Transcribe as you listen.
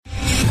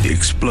The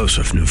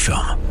explosive new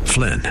film,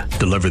 Flynn,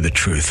 deliver the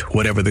truth,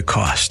 whatever the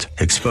cost,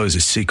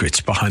 exposes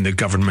secrets behind the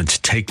government's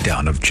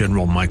takedown of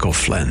General Michael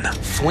Flynn.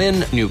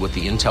 Flynn knew what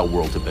the intel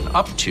world had been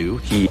up to.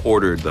 He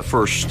ordered the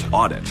first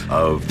audit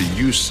of the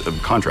use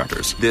of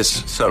contractors.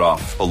 This set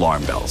off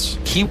alarm bells.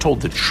 He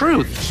told the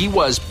truth. He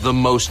was the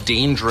most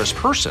dangerous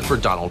person for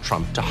Donald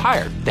Trump to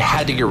hire. They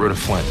had to get rid of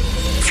Flynn.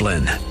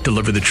 Flynn,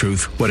 deliver the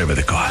truth, whatever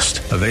the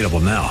cost. Available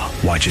now.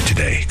 Watch it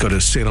today. Go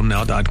to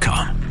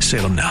salemnow.com.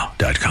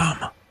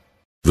 salemnow.com.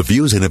 The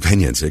views and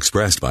opinions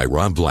expressed by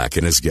Rob Black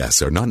and his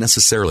guests are not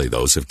necessarily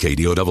those of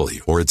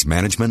KDOW or its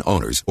management,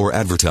 owners, or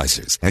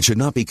advertisers and should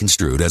not be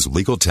construed as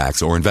legal,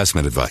 tax, or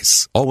investment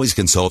advice. Always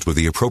consult with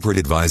the appropriate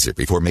advisor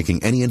before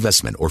making any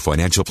investment or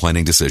financial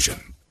planning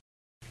decision.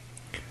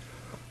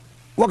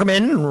 Welcome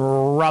in,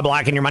 Rob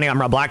Black and Your Money.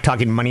 I'm Rob Black,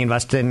 talking money,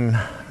 investing,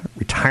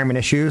 retirement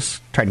issues,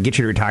 trying to get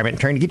you to retirement,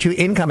 trying to get you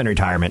income in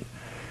retirement.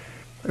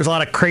 There's a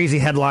lot of crazy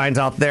headlines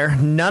out there.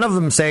 None of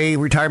them say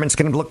retirement's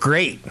going to look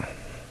great.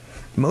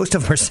 Most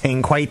of them are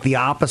saying quite the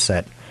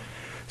opposite.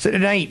 So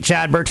tonight,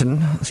 Chad Burton,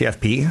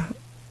 CFP,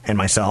 and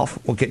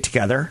myself will get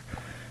together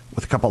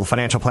with a couple of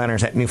financial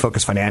planners at New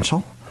Focus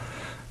Financial,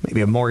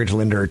 maybe a mortgage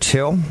lender or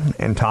two,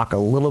 and talk a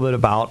little bit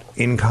about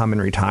income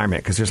and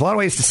retirement. Because there's a lot of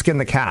ways to skin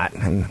the cat,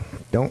 and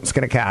don't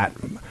skin a cat.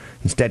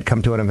 Instead,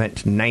 come to an event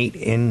tonight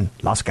in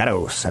Los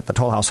Gatos at the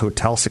Toll House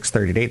Hotel,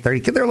 6:30 to 8:30.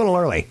 Get there a little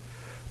early.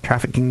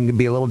 Traffic can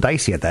be a little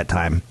dicey at that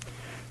time.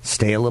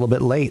 Stay a little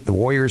bit late. The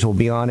Warriors will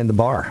be on in the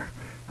bar.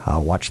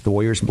 Watch the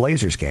Warriors and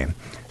Blazers game.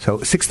 So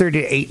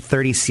 6:30 to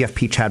 8:30,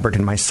 CFP, Chad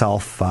Burton,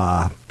 myself,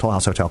 Toll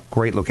House Hotel.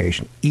 Great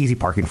location. Easy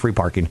parking, free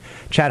parking.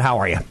 Chad, how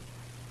are you?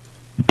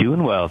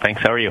 Doing well.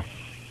 Thanks. How are you?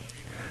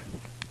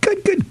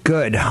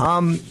 Good.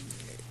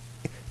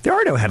 There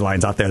are no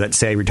headlines out there that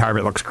say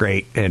retirement looks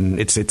great and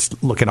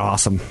it's looking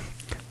awesome.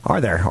 Are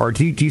there? Or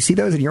do you see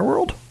those in your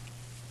world?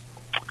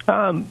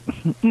 No,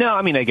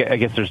 I mean, I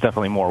guess there's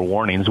definitely more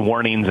warnings.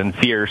 Warnings and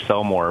fear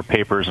sell more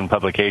papers and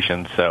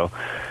publications. So,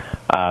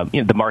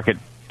 the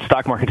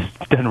stock market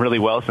has done really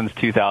well since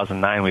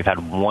 2009. We've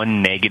had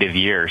one negative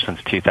year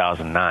since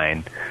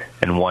 2009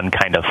 and one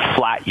kind of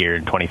flat year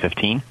in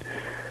 2015.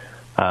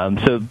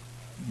 So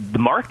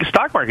the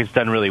stock market's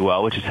done really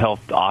well, which has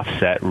helped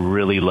offset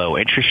really low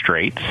interest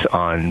rates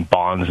on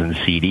bonds and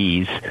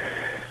CDs.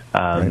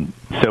 Right.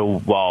 So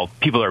while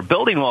people are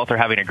building wealth are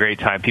having a great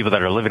time, people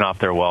that are living off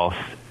their wealth,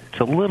 it's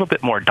a little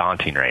bit more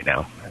daunting right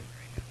now.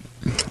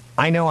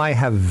 I know I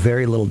have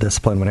very little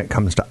discipline when it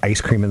comes to ice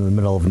cream in the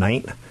middle of the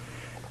night.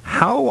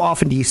 How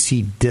often do you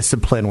see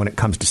discipline when it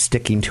comes to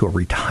sticking to a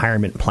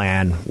retirement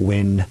plan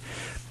when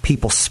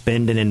people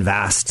spend and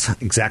invest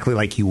exactly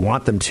like you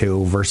want them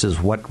to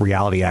versus what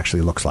reality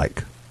actually looks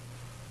like?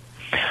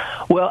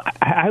 Well,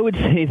 I would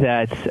say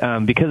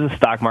that because the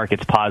stock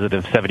market's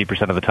positive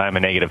 70% of the time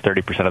and negative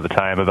 30% of the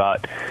time,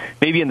 about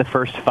maybe in the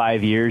first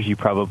 5 years, you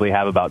probably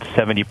have about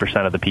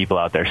 70% of the people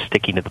out there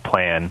sticking to the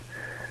plan.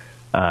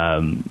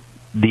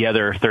 The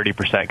other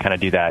 30% kind of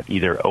do that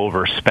either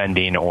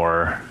overspending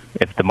or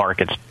if the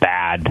market's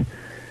bad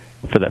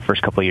for that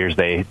first couple of years,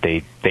 they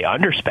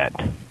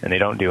underspend and they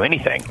don't do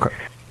anything. Okay.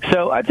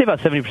 So I'd say about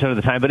 70% of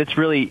the time, but it's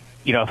really,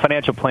 a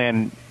financial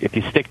plan, if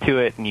you stick to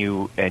it and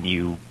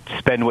you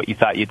spend what you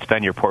thought you'd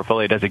spend, your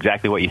portfolio does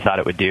exactly what you thought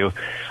it would do.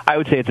 I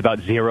would say it's about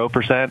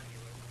 0%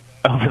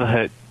 over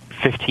the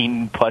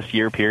 15-plus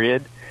year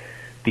period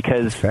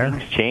because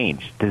things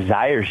change.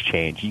 Desires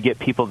change. You get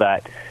people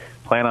that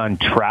plan on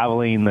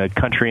traveling the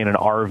country in an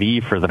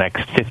RV for the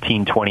next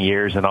 15, 20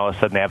 years, and all of a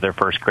sudden they have their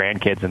first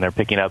grandkids and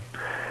they're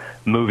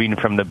moving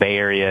from the Bay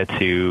Area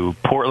to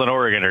Portland,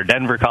 Oregon, or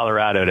Denver,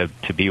 Colorado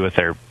to be with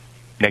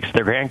next to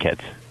their grandkids.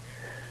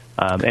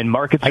 And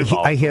markets are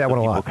volatile. I hear that one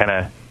a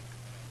lot.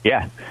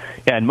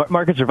 And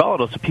markets are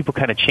volatile, so people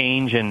kind of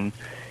change and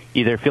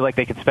either feel like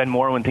they can spend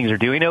more when things are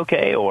doing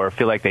okay or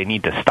feel like they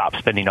need to stop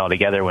spending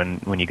altogether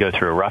when you go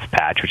through a rough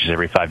patch, which is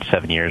every 5 to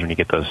 7 years when you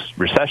get those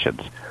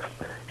recessions.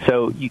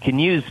 So you can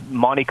use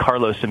Monte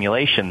Carlo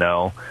simulation,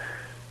 though.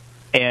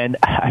 And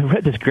I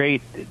read this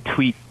great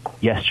tweet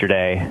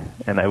yesterday,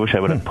 and I wish I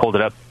would have pulled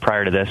it up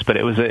prior to this, but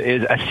it was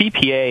a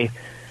CPA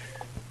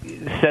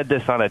said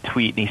this on a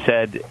tweet, and he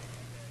said,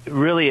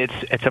 really,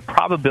 it's a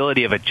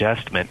probability of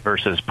adjustment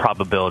versus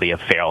probability of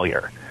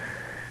failure.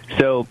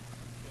 So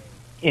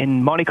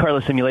in Monte Carlo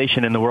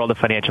simulation in the world of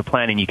financial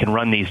planning, you can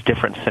run these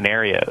different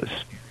scenarios,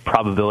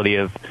 probability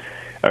of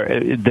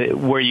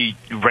where you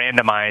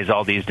randomize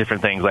all these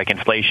different things like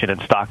inflation and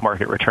stock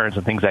market returns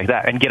and things like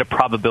that and get a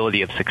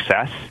probability of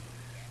success.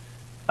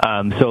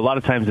 So a lot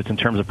of times it's in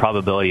terms of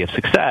probability of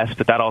success,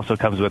 but that also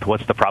comes with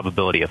what's the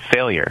probability of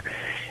failure.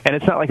 And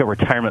it's not like a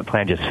retirement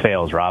plan just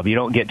fails, Rob. You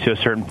don't get to a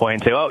certain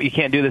point and say, oh, you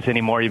can't do this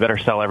anymore. You better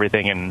sell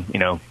everything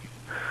and,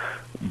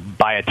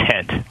 buy a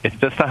tent.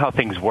 That's not how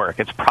things work.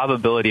 It's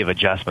probability of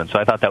adjustment. So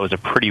I thought that was a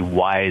pretty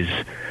wise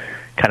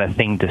kind of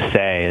thing to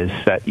say is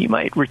that you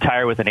might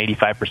retire with an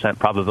 85%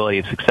 probability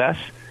of success,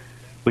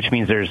 which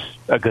means there's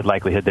a good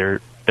likelihood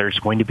there's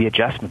going to be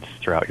adjustments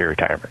throughout your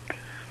retirement.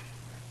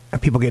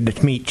 People get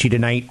to meet you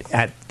tonight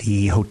at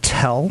the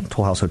hotel,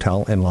 Toll House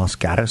Hotel in Los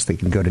Gatos. They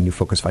can go to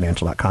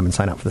newfocusfinancial.com and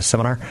sign up for the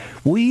seminar.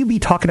 Will you be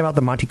talking about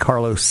the Monte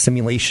Carlo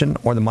simulation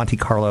or the Monte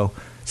Carlo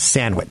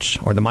sandwich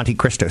or the Monte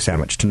Cristo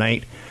sandwich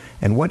tonight?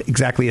 And what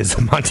exactly is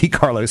the Monte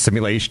Carlo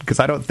simulation? Because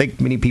I don't think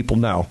many people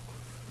know.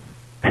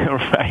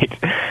 Right.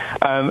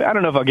 I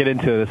don't know if I'll get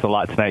into this a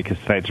lot tonight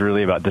because tonight's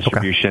really about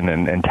distribution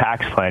and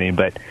tax planning.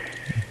 But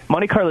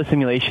Monte Carlo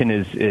simulation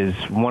is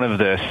one of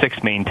the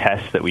 6 main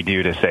tests that we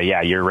do to say,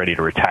 yeah, you're ready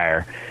to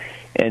retire.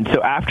 And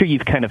so after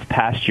you've kind of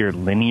passed your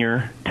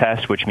linear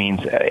test, which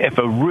means if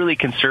a really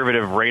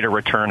conservative rate of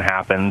return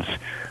happens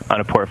on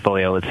a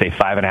portfolio, let's say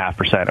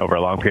 5.5% over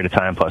a long period of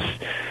time, plus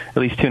at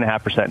least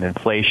 2.5% in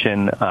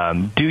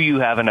inflation, do you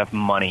have enough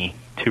money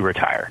to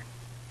retire?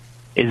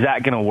 Is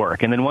that going to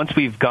work? And then once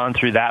we've gone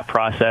through that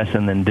process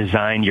and then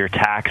designed your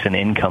tax and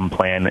income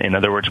plan, in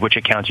other words, which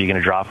accounts are you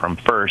going to draw from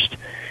first,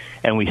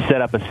 and we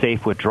set up a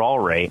safe withdrawal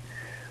rate,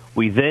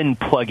 we then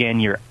plug in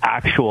your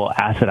actual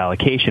asset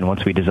allocation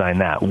once we design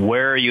that.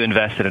 Where are you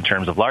invested in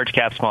terms of large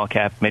cap, small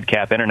cap, mid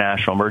cap,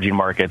 international, emerging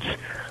markets,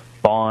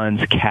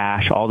 bonds,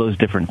 cash, all those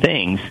different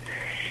things.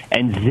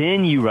 And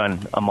then you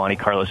run a Monte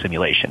Carlo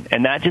simulation.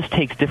 And that just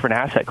takes different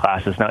asset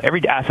classes. Now,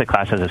 every asset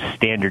class has a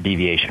standard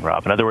deviation,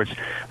 Rob. In other words,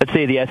 let's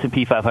say the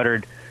S&P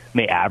 500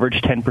 may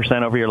average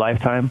 10% over your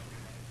lifetime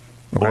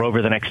or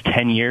over the next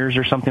 10 years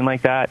or something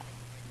like that,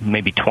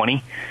 maybe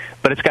 20.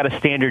 But it's got a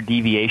standard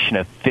deviation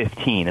of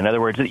 15. In other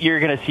words, you're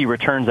going to see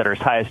returns that are as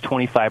high as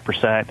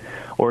 25%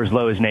 or as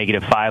low as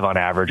 -5 on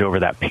average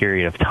over that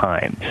period of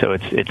time. So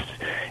it's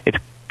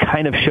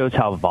kind of shows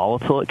how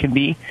volatile it can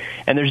be.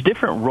 And there's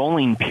different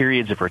rolling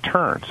periods of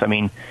returns. I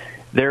mean,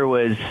 there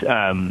was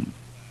from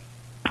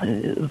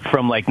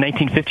like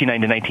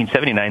 1959 to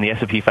 1979, the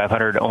S&P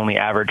 500 only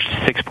averaged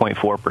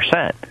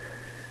 6.4%.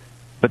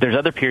 But there's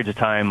other periods of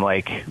time,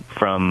 like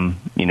from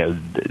the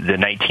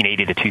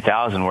 1980 to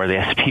 2000, where the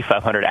S&P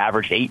 500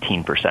 averaged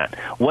 18%.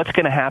 What's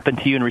going to happen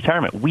to you in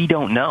retirement? We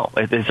don't know.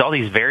 There's all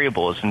these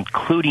variables,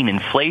 including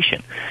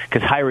inflation,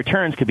 because high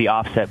returns could be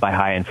offset by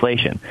high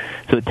inflation.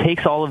 So it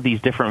takes all of these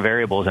different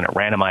variables and it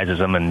randomizes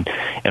them and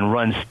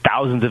runs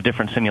thousands of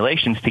different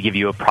simulations to give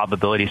you a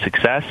probability of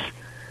success.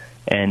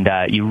 And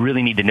you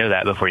really need to know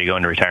that before you go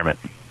into retirement.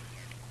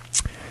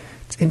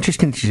 It's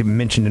interesting you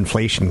mentioned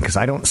inflation because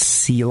I don't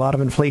see a lot of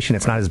inflation.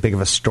 It's not as big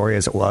of a story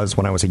as it was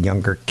when I was a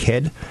younger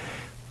kid,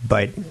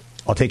 but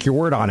I'll take your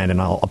word on it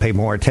and I'll pay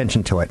more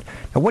attention to it.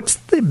 Now, what's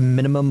the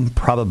minimum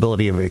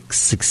probability of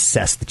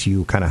success that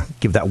you kind of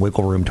give that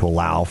wiggle room to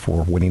allow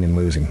for winning and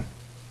losing?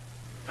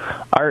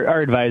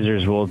 Our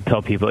advisors will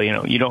tell people, you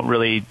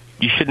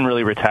shouldn't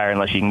really retire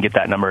unless you can get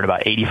that number at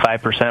about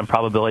 85%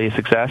 probability of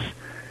success.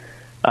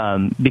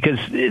 Because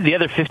the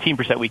other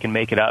 15% we can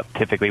make it up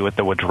typically with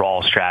the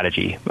withdrawal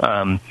strategy.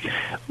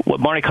 What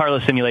Monte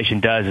Carlo simulation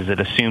does is it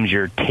assumes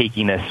you're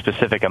taking a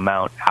specific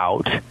amount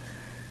out,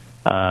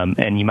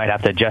 and you might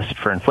have to adjust it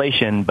for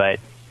inflation, but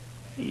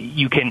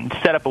you can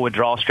set up a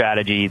withdrawal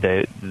strategy,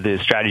 the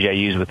strategy I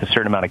use with a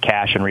certain amount of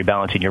cash and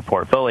rebalancing your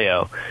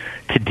portfolio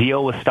to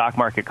deal with stock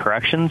market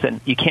corrections,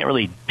 and you can't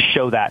really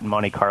show that in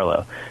Monte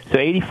Carlo. So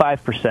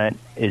 85%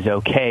 is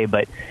okay,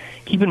 but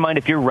keep in mind,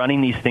 if you're running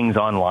these things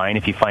online,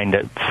 if you find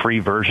a free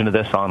version of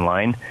this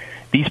online,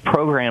 these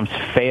programs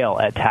fail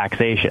at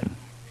taxation.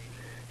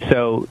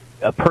 So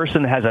a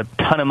person that has a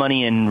ton of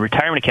money in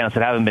retirement accounts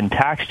that haven't been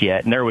taxed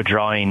yet, and they're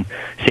withdrawing,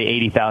 say,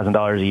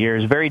 $80,000 a year,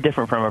 is very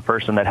different from a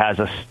person that has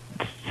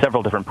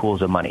several different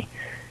pools of money,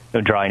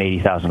 drawing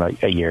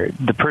 $80,000 a year.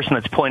 The person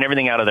that's pulling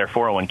everything out of their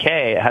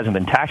 401k, it hasn't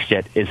been taxed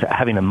yet, is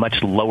having a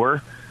much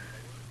lower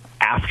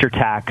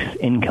after-tax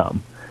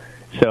income.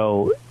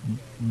 So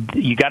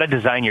you got to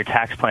design your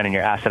tax plan and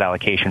your asset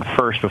allocation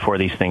first before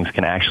these things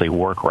can actually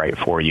work right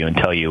for you and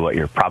tell you what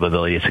your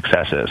probability of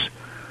success is.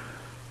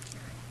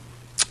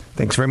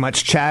 Thanks very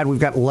much, Chad. We've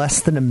got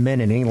less than a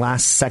minute. Any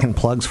last second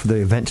plugs for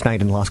the event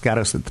tonight in Los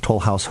Gatos at the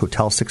Toll House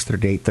Hotel,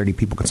 6:30 to 8:30.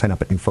 People can sign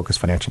up at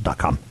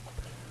newfocusfinancial.com.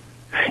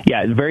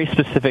 Yeah, very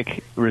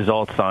specific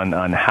results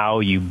on how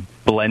you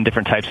blend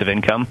different types of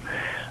income.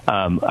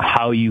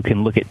 How you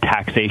can look at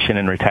taxation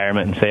and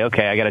retirement and say,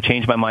 okay, I got to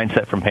change my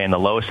mindset from paying the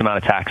lowest amount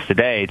of tax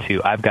today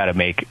to I've got to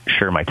make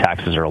sure my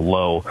taxes are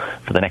low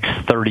for the next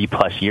 30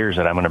 plus years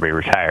that I'm going to be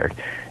retired.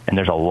 And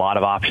there's a lot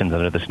of options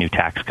under this new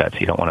tax cut, so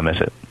you don't want to miss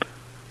it.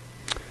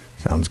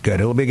 Sounds good.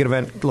 It'll be a good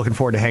event. Looking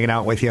forward to hanging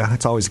out with you.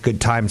 It's always a good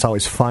time. It's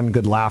always fun,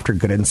 good laughter,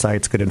 good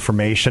insights, good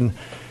information.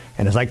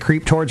 And as I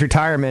creep towards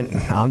retirement,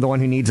 I'm the one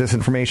who needs this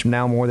information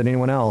now more than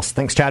anyone else.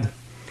 Thanks, Chad.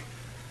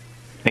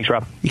 Thanks,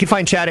 Rob. You can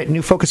find Chad at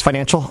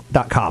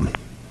newfocusfinancial.com.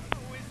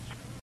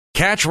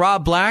 Catch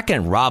Rob Black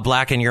and Rob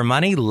Black and Your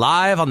Money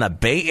live on the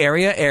Bay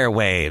Area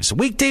airwaves,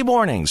 weekday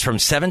mornings from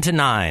 7 to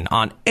 9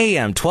 on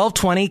AM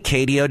 1220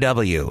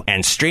 KDOW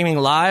and streaming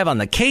live on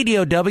the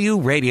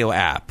KDOW radio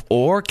app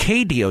or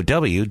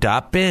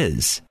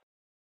KDOW.biz.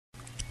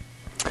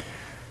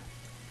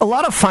 A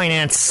lot of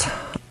finance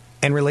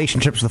and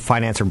relationships with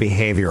finance are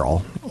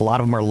behavioral. A lot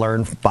of them are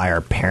learned by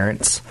our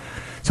parents,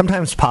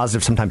 sometimes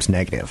positive, sometimes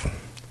negative.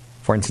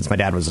 For instance, my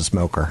dad was a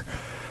smoker.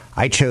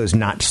 I chose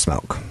not to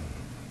smoke.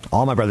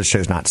 All my brothers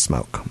chose not to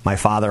smoke. My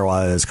father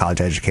was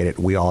college educated.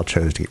 We all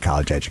chose to get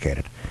college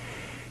educated.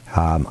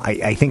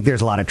 I think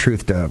there's a lot of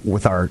truth to,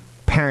 with our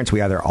parents,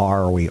 we either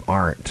are or we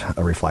aren't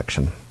a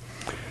reflection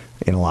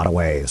in a lot of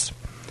ways.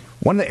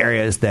 One of the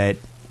areas that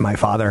my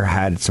father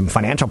had some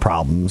financial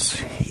problems,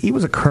 he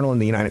was a colonel in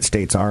the United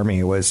States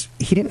Army, was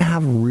he didn't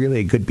have really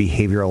a good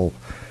behavioral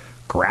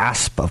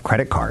grasp of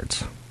credit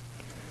cards.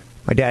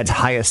 My dad's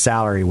highest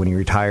salary when he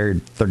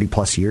retired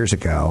 30-plus years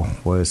ago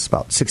was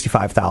about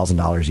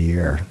 $65,000 a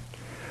year.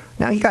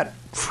 Now, he got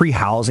free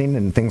housing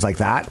and things like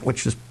that,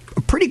 which is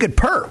a pretty good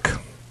perk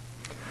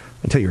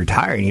until you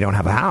retire and you don't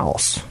have a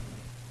house.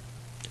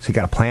 So you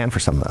got to plan for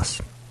some of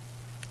this.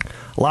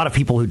 A lot of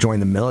people who join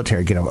the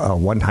military get a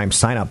one-time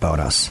sign-up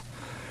bonus.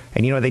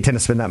 And you know what they tend to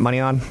spend that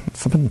money on?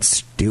 Something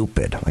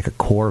stupid, like a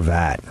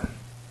Corvette.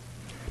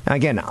 Now,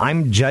 again,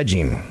 I'm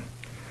judging.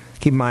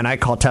 Keep in mind, I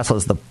call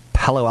Teslas the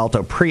Palo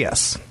Alto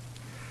Prius.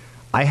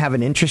 I have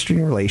an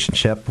interesting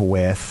relationship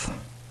with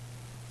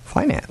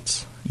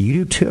finance. You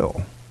do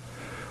too.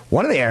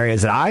 One of the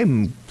areas that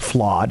I'm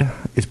flawed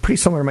is pretty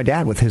similar to my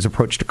dad with his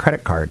approach to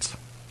credit cards.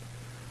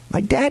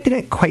 My dad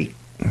didn't quite...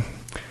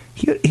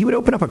 He would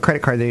open up a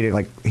credit card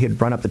that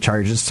he'd run up the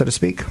charges, so to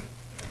speak.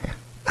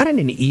 Not in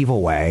an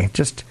evil way,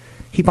 just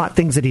he bought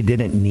things that he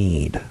didn't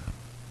need.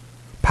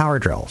 Power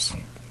drills.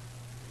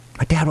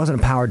 My dad wasn't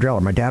a power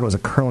driller. My dad was a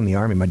colonel in the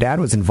Army. My dad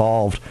was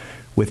involved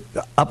with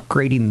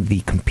upgrading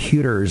the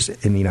computers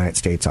in the United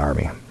States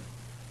Army.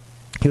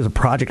 He was a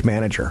project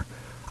manager.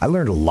 I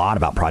learned a lot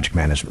about project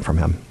management from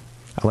him.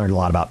 I learned a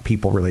lot about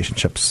people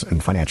relationships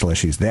and financial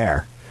issues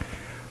there.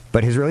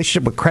 But his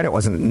relationship with credit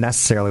wasn't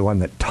necessarily one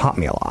that taught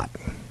me a lot.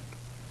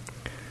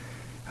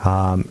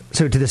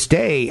 So to this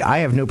day, I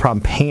have no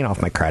problem paying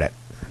off my credit.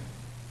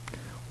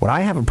 What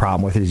I have a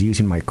problem with is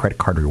using my credit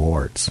card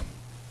rewards.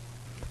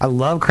 I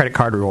love credit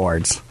card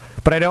rewards,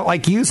 but I don't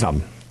like using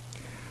them.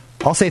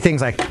 I'll say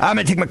things like, I'm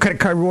going to take my credit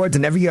card rewards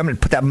and every year I'm going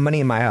to put that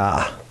money in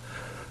my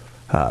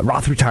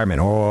Roth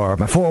retirement or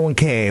my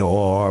 401k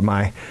or I'm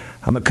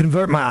going to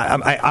convert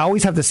I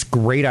always have this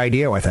great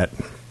idea with it.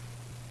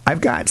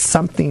 I've got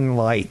something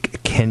like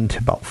akin to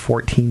about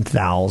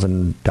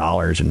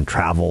 $14,000 in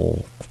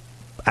travel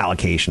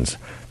allocations.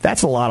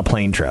 That's a lot of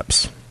plane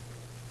trips.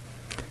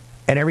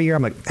 And every year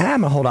I'm like,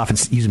 I'm going to hold off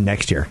and use them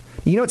next year.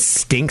 You know what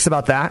stinks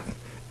about that?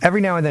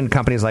 Every now and then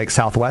companies like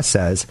Southwest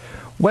says,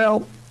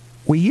 well,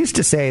 we used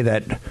to say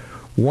that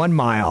one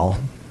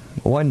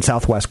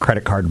Southwest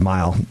credit card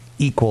mile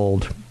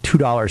equaled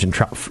 $2 in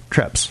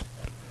trips.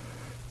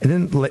 And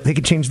then they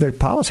could change their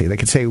policy. They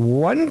could say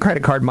one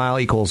credit card mile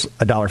equals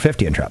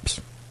 $1.50 in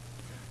trips.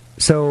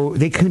 So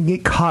they couldn't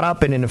get caught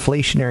up in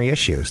inflationary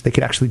issues. They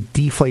could actually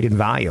deflate in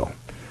value.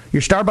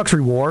 Your Starbucks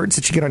rewards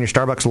that you get on your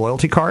Starbucks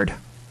loyalty card,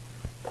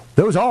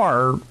 those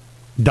are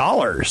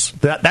dollars.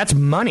 That's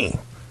money.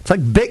 It's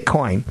like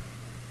Bitcoin.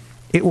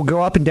 It will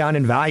go up and down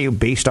in value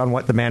based on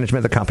what the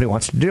management of the company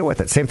wants to do with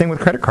it. Same thing with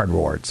credit card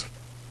rewards.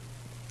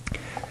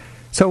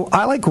 So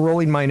I like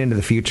rolling mine into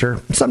the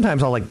future.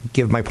 Sometimes I'll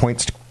give my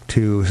points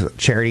to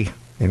charity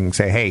and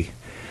say, hey,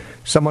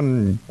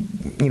 someone,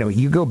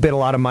 you go bid a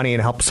lot of money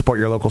and help support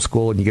your local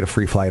school and you get a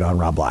free flight on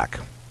Rob Black.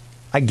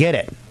 I get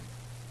it.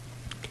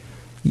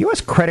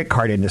 U.S. credit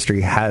card industry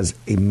has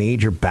a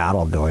major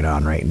battle going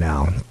on right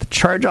now. The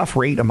charge-off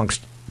rate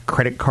amongst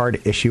credit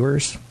card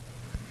issuers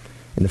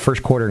in the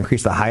first quarter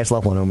increased the highest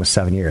level in almost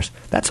 7 years.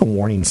 That's a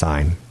warning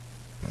sign.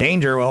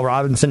 Danger, Will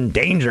Robinson,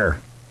 danger.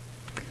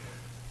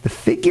 The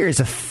figure is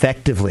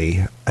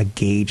effectively a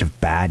gauge of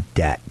bad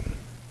debt.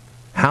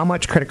 How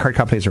much credit card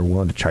companies are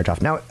willing to charge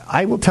off. Now,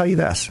 I will tell you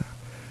this.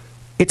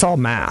 It's all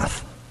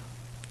math.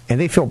 And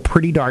they feel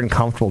pretty darn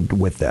comfortable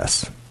with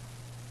this.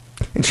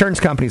 Insurance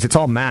companies, it's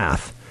all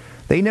math.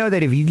 They know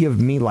that if you give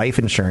me life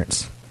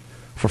insurance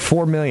for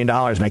 $4 million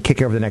and I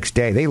kick over the next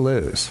day, they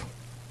lose.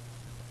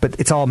 But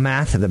it's all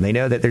math to them. They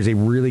know that there's a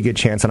really good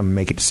chance that I'm going to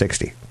make it to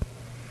 60.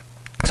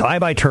 So I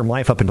buy term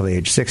life up until the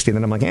age 60, and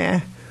then I'm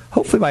like,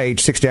 hopefully by age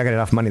 60 I got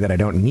enough money that I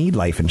don't need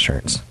life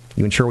insurance.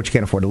 You insure what you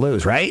can't afford to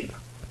lose, right?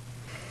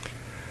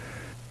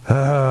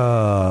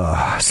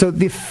 So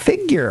the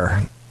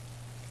figure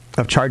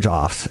of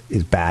charge-offs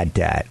is bad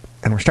debt,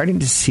 and we're starting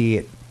to see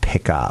it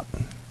pick up,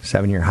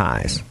 7-year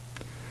highs.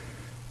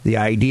 The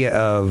idea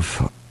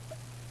of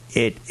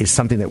it is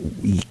something that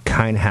we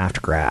kind of have to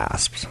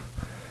grasp.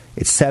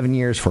 It's 7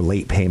 years for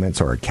late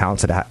payments or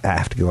accounts that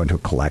have to go into a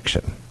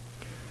collection.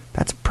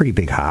 That's a pretty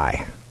big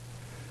high.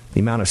 The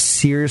amount of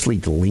seriously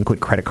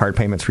delinquent credit card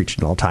payments reached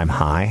an all-time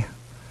high.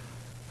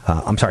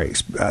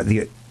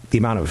 The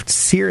amount of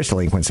serious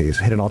delinquencies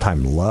hit an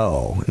all-time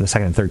low in the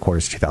second and third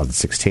quarters of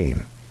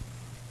 2016.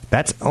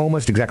 That's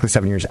almost exactly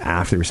 7 years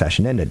after the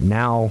recession ended.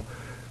 Now,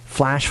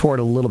 flash forward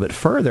a little bit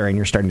further, and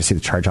you're starting to see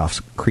the charge-offs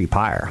creep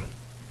higher.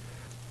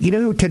 You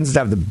know who tends to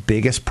have the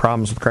biggest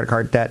problems with credit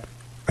card debt?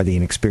 Are the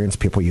inexperienced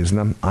people using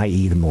them,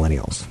 i.e. the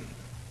millennials.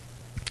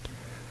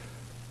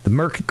 The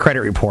murky credit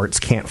reports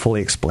can't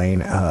fully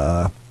explain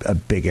a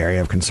big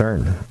area of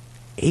concern.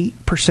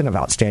 8% of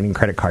outstanding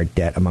credit card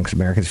debt amongst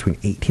Americans between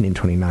 18 and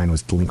 29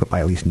 was delinquent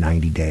by at least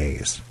 90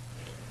 days.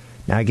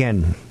 Now,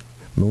 again,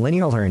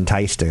 millennials are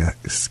enticed to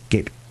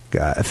get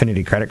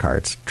affinity credit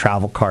cards,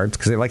 travel cards,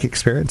 because they like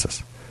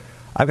experiences.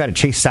 I've got a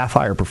Chase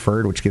Sapphire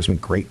Preferred, which gives me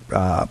great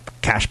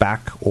cash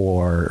back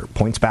or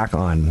points back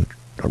on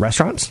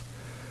restaurants.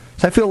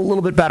 So I feel a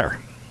little bit better.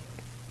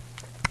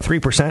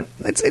 3%,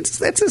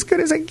 that's as good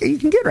as you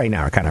can get right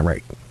now, kind of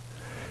right.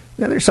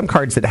 Now, there's some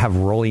cards that have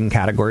rolling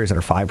categories that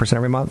are 5%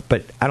 every month,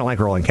 but I don't like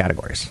rolling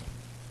categories.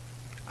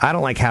 I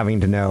don't like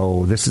having to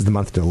know this is the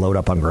month to load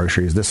up on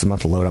groceries, this is the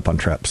month to load up on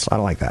trips. I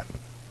don't like that.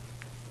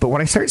 But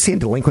when I start seeing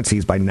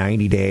delinquencies by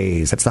 90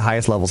 days, that's the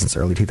highest level since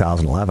early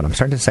 2011. I'm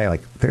starting to say,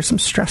 like, there's some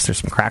stress, there's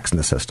some cracks in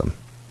the system.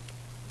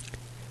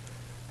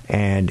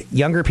 And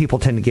younger people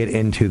tend to get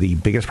into the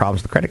biggest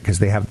problems with credit because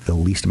they have the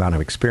least amount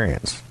of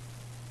experience.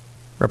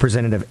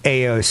 Representative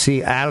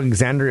AOC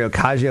Alexandria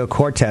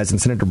Ocasio-Cortez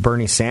and Senator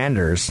Bernie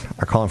Sanders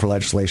are calling for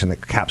legislation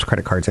that caps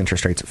credit cards'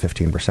 interest rates at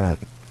 15%.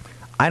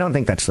 I don't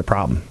think that's the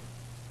problem.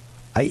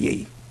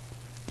 I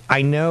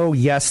know,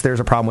 yes, there's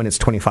a problem when it's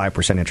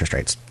 25% interest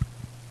rates.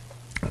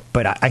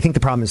 But I think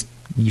the problem is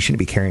you shouldn't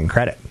be carrying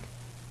credit.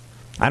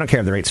 I don't care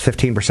if the rate's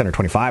 15% or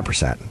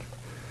 25%.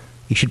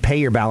 You should pay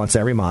your balance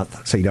every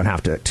month so you don't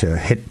have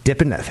to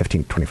dip in that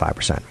 15 to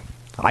 25%.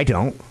 I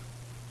don't.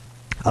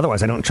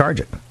 Otherwise, I don't charge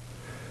it.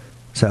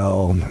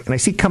 So, and I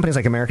see companies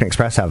like American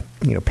Express have,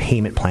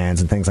 payment plans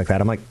and things like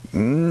that. I'm like,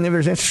 if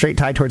there's interest rate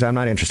tied towards it, I'm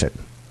not interested.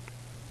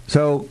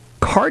 So,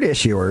 card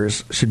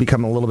issuers should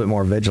become a little bit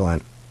more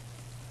vigilant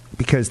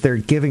because they're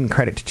giving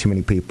credit to too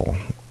many people.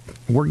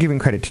 We're giving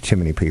credit to too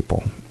many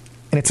people.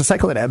 And it's a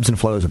cycle that ebbs and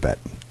flows a bit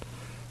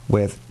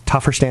with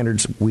tougher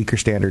standards, weaker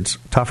standards,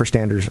 tougher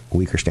standards,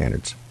 weaker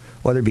standards.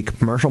 Whether it be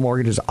commercial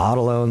mortgages,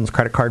 auto loans,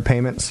 credit card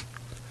payments,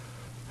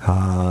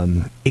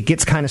 it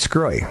gets kind of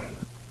screwy.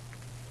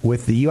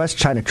 With the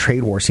U.S.-China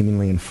trade war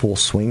seemingly in full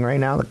swing right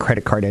now, the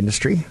credit card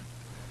industry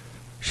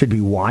should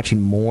be watching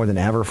more than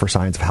ever for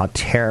signs of how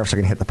tariffs are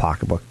going to hit the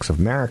pocketbooks of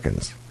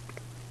Americans.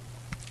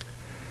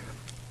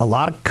 A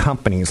lot of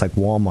companies like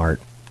Walmart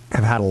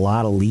have had a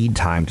lot of lead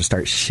time to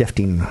start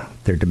shifting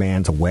their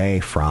demands away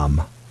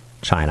from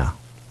China.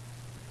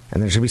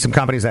 And there should be some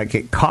companies that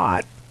get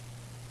caught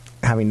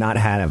having not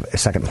had a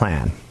second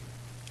plan.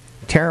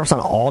 Tariffs on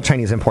all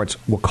Chinese imports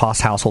will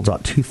cost households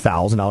about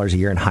 $2,000 a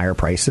year in higher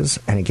prices.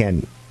 And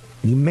again,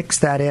 you mix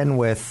that in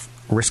with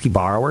risky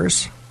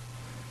borrowers,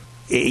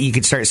 you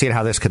could start seeing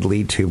how this could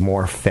lead to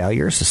more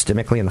failures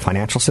systemically in the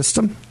financial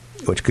system,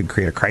 which could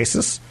create a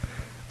crisis.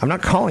 I'm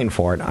not calling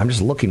for it. I'm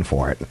just looking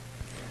for it.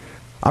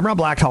 I'm Rob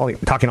Black,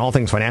 talking all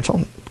things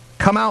financial.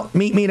 Come out,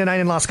 meet me tonight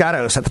in Los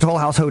Gatos at the Toll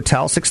House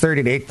Hotel,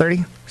 6:30 to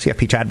 8:30.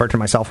 CFP Chad Burton and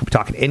myself will be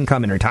talking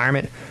income and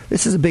retirement.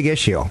 This is a big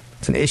issue.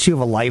 It's an issue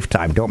of a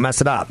lifetime. Don't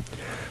mess it up.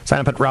 Sign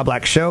up at Rob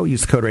Black Show.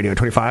 Use the code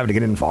radio25 to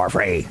get in for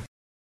free.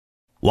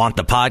 Want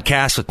the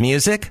podcast with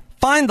music?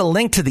 Find the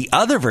link to the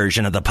other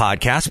version of the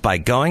podcast by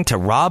going to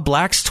Rob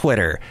Black's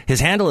Twitter. His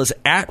handle is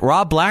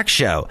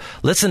 @RobBlackShow.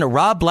 Listen to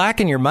Rob Black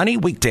and Your Money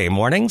weekday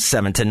mornings,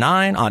 7 to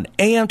 9 on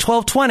AM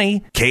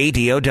 1220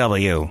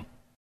 KDOW.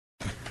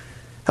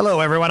 Hello,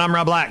 everyone. I'm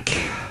Rob Black.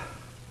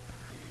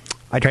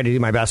 I try to do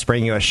my best to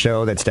bring you a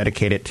show that's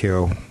dedicated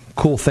to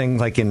cool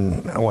things like in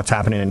what's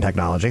happening in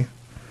technology,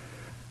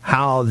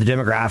 how the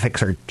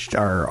demographics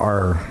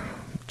are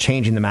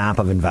changing the map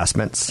of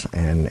investments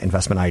and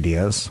investment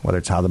ideas, whether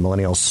it's how the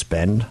millennials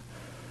spend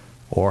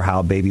or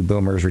how baby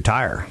boomers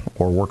retire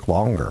or work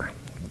longer.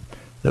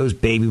 Those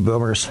baby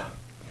boomers,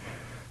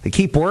 they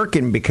keep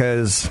working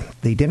because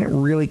they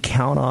didn't really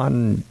count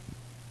on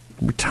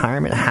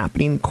retirement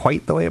happening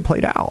quite the way it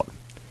played out.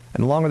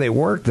 And the longer they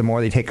work, the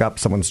more they take up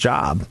someone's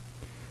job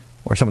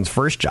or someone's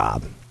first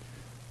job.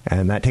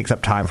 And that takes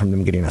up time from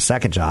them getting a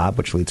second job,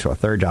 which leads to a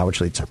third job,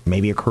 which leads to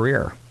maybe a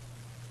career.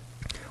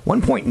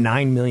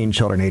 1.9 million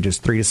children ages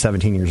 3 to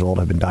 17 years old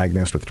have been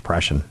diagnosed with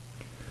depression.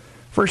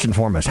 First and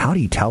foremost, how do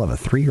you tell if a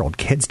 3-year-old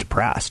kid's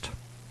depressed?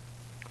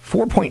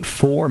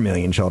 4.4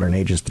 million children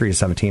ages 3 to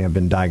 17 have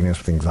been diagnosed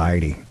with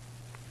anxiety.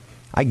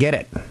 I get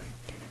it.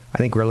 I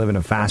think we're living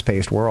in a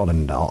fast-paced world,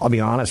 and I'll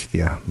be honest with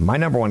you. My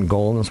number one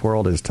goal in this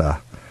world is to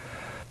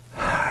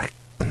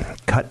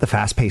cut the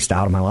fast-paced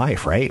out of my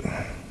life, right?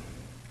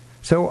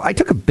 So I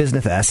took a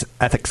business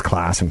ethics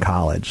class in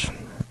college,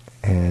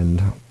 and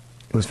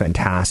it was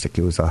fantastic.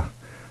 It was a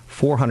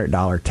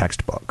 $400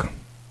 textbook.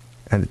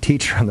 And the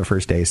teacher on the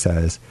first day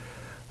says,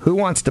 who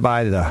wants to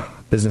buy the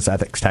business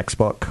ethics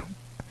textbook?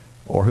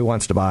 Or who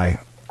wants to buy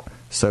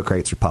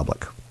Socrates'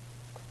 Republic?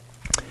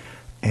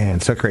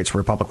 And Socrates'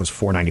 Republic was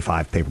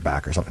 $4.95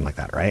 paperback or something like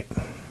that, right?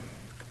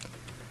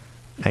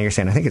 Now you're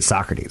saying, I think it's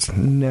Socrates.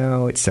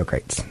 No, it's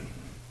Socrates.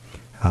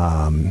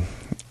 The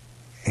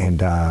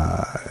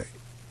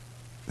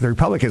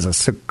Republic is a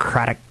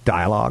Socratic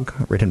dialogue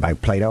written by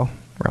Plato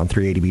around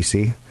 380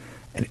 BC,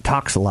 and it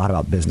talks a lot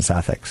about business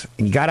ethics.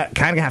 And you gotta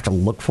kind of have to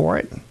look for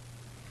it.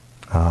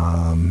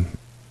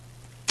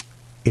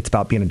 It's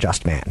about being a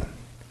just man.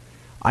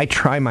 I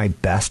try my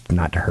best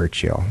not to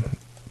hurt you.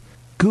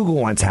 Google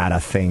once had a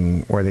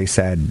thing where they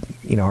said,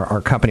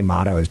 our company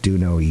motto is do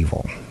no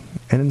evil.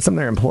 And then some of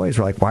their employees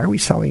were like, why are we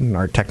selling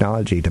our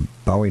technology to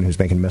Boeing, who's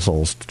making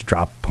missiles to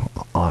drop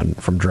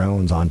from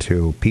drones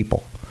onto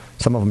people?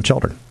 Some of them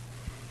children.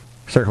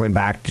 Circling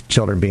back to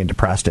children being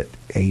depressed at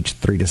age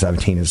 3 to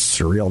 17 is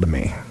surreal to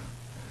me.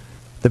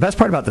 The best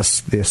part about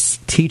this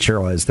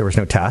teacher was there was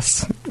no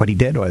tests. What he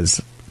did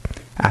was,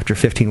 after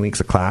 15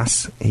 weeks of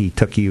class, he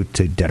took you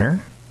to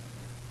dinner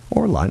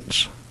or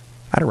lunch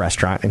at a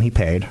restaurant, and he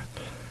paid.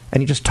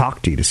 And he just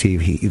talked to you to see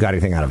if you got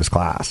anything out of his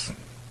class.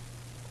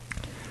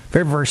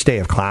 Very first day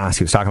of class,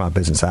 he was talking about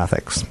business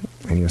ethics.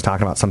 And he was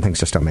talking about some things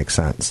just don't make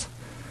sense.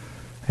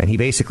 And he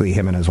basically,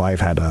 him and his wife,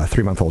 had a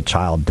 3-month-old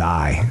child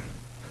die.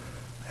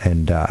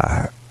 And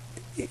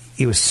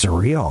it was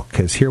surreal,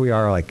 because here we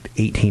are, like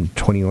 18,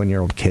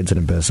 21-year-old kids in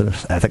a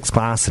business ethics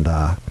class, and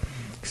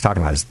he's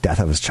talking about his death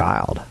of his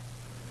child.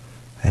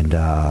 And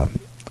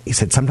he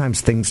said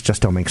sometimes things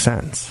just don't make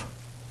sense.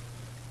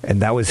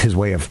 And that was his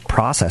way of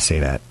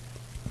processing it.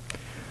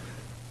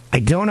 I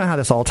don't know how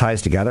this all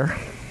ties together,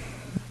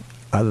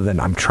 other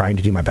than I'm trying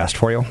to do my best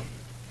for you.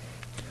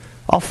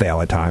 I'll fail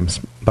at times,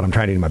 but I'm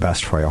trying to do my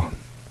best for you.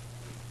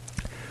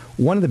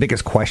 One of the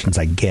biggest questions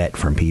I get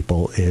from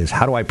people is,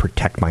 how do I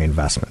protect my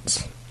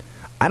investments?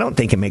 I don't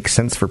think it makes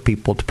sense for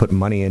people to put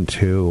money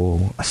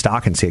into a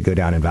stock and see it go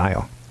down in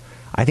value.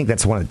 I think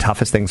that's one of the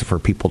toughest things for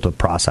people to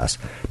process.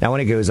 Now, when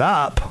it goes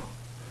up,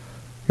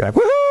 you're like,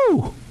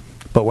 woohoo!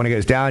 But when it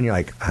goes down, you're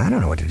like, I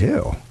don't know what to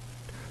do.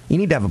 You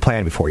need to have a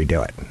plan before you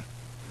do it.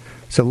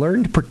 So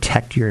learn to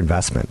protect your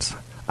investments.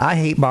 I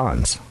hate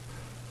bonds.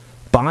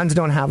 Bonds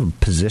don't have a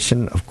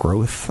position of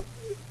growth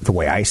the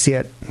way I see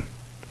it.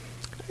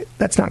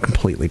 That's not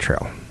completely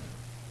true.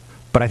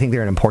 But I think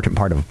they're an important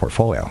part of a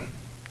portfolio.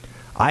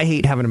 I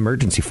hate having an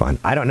emergency fund.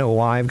 I don't know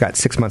why I've got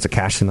 6 months of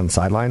cash sitting on the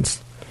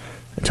sidelines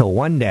until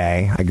one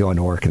day I go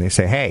into work and they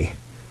say, hey,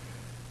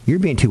 you're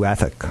being too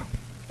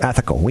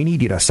ethical. We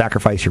need you to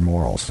sacrifice your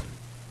morals.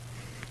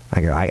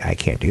 I go, I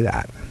can't do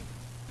that.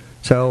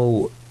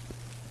 So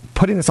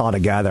putting this all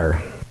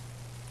together,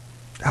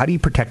 how do you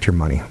protect your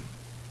money?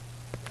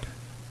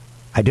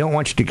 I don't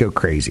want you to go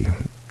crazy.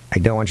 I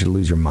don't want you to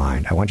lose your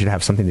mind. I want you to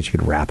have something that you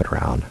could wrap it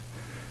around.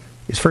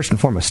 Is first and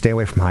foremost, stay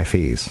away from high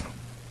fees.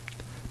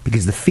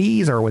 Because the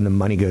fees are when the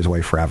money goes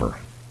away forever.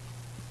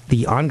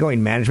 The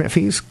ongoing management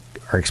fees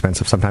are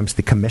expensive sometimes.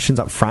 The commissions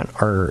up front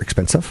are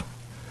expensive.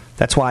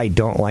 That's why I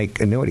don't like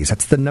annuities.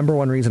 That's the number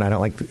one reason I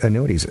don't like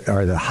annuities,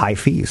 are the high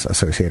fees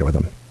associated with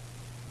them.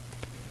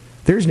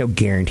 There's no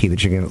guarantee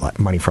that you're going to get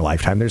money for a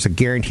lifetime. There's a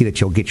guarantee that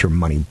you'll get your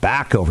money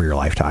back over your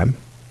lifetime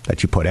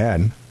that you put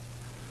in.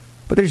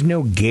 But there's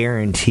no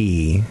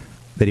guarantee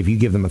that if you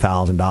give them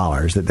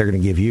 $1,000 that they're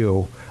going to give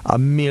you $1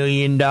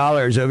 million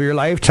over your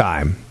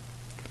lifetime.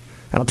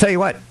 And I'll tell you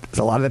what,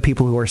 a lot of the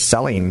people who are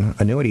selling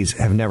annuities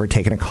have never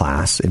taken a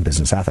class in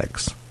business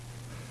ethics.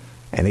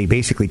 And they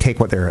basically take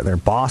what their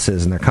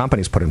bosses and their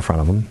companies put in front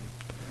of them.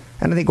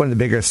 And I think one of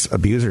the biggest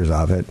abusers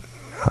of it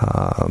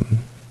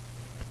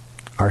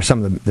are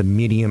some of the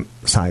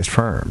medium-sized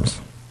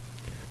firms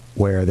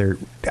where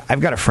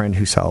I've got a friend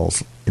who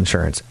sells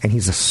insurance, and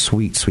he's a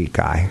sweet, sweet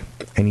guy.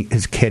 And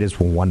his kid is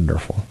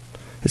wonderful.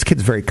 His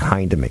kid's very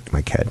kind to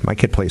my kid. My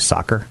kid plays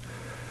soccer.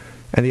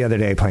 And the other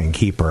day, playing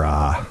keeper,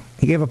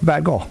 he gave up a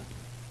bad goal.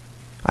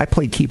 I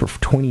played keeper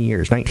for 20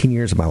 years, 19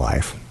 years of my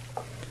life.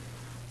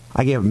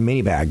 I gave up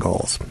many bad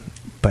goals,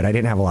 but I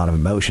didn't have a lot of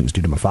emotions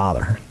due to my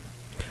father.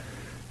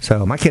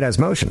 So my kid has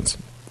emotions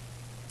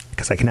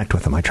because I connect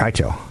with him. I try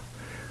to.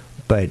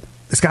 But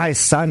this guy's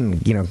son,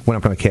 went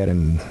up to my kid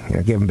and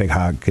gave him a big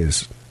hug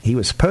because he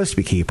was supposed to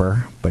be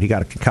keeper, but he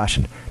got a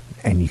concussion.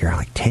 And you're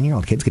like,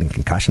 10-year-old kids getting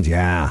concussions?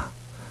 Yeah.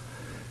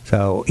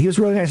 So he was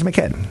really nice to my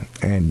kid.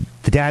 And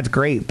the dad's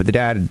great, but the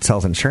dad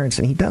sells insurance,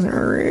 and he doesn't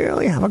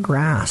really have a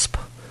grasp.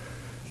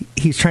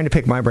 He's trying to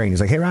pick my brain.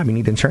 He's like, hey, Rob, you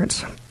need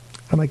insurance?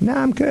 I'm like,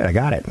 nah, I'm good. I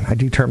got it. I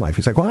do term life.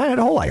 He's like, well, I had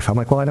a whole life. I'm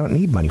like, well, I don't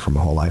need money for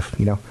my whole life.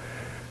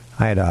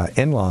 I had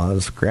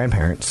in-laws,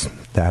 grandparents,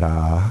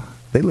 that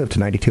they lived to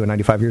 92 and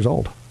 95 years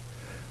old.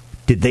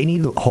 Did they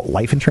need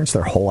life insurance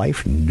their whole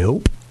life?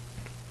 Nope.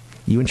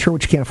 You insure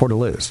what you can't afford to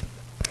lose.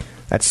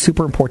 That's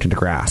super important to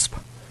grasp.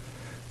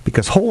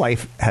 Because whole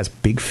life has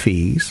big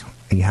fees,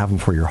 and you have them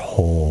for your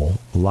whole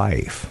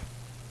life.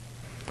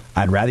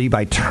 I'd rather you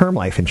buy term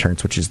life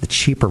insurance, which is the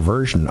cheaper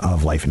version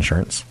of life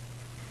insurance.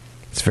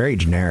 It's very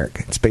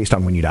generic. It's based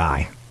on when you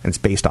die. And it's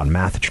based on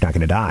math that you're not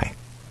going to die.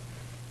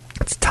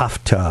 It's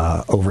tough to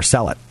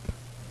oversell it.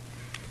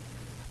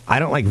 I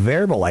don't like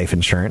variable life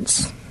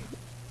insurance.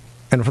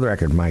 And for the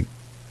record, my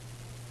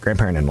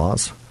grandparent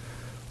in-laws,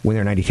 when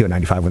they're 92 and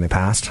 95 when they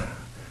passed,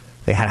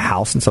 they had a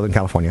house in Southern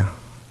California.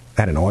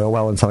 They had an oil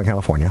well in Southern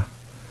California.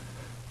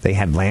 They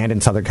had land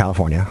in Southern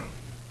California.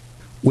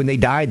 When they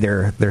died,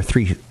 their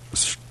 3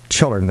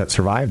 children that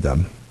survived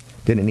them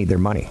didn't need their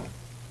money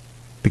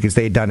because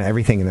they had done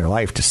everything in their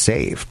life to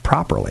save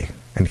properly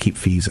and keep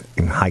fees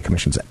and high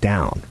commissions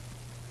down.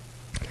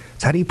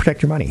 So how do you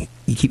protect your money?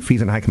 You keep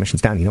fees and high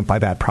commissions down. You don't buy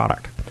bad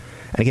product.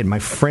 And again, my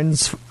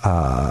friend's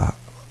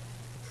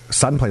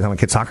son plays on my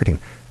kid's soccer team.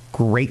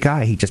 great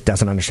guy. He just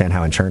doesn't understand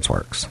how insurance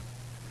works,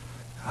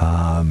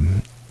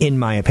 in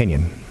my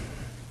opinion.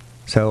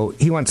 So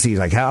he's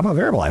like, how about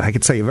variable life? I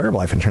could sell you variable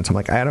life insurance. I'm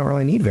like, I don't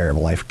really need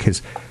variable life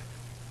because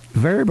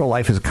variable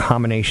life is a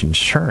combination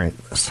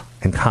insurance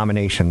and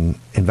combination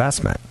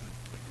investment.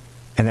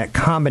 And that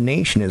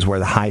combination is where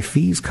the high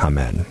fees come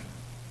in.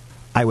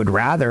 I would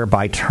rather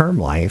buy term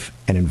life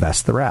and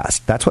invest the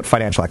rest. That's what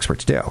financial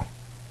experts do.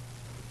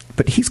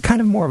 But he's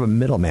kind of more of a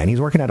middleman. He's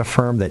working at a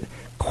firm that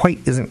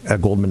quite isn't a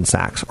Goldman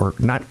Sachs or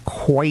not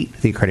quite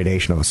the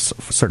accreditation of a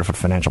certified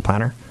financial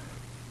planner.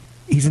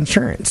 He's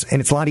insurance, and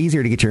it's a lot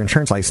easier to get your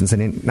insurance license,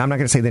 and I'm not going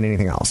to say than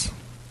anything else.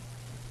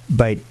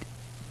 But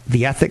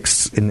the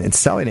ethics in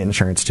selling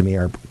insurance to me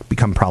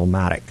become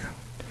problematic.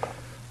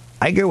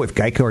 I go with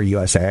Geico or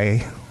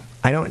USA.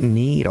 I don't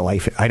need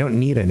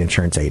an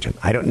insurance agent.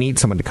 I don't need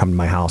someone to come to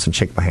my house and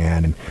shake my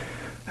hand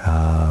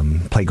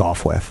and play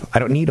golf with. I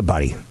don't need a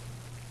buddy.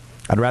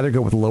 I'd rather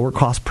go with a lower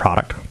cost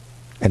product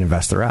and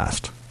invest the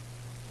rest.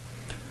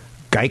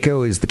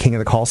 Geico is the king of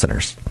the call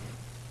centers.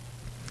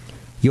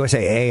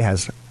 USAA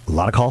has a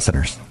lot of call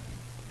centers.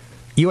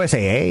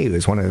 USAA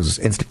is one of those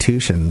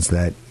institutions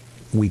that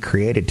we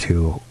created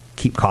to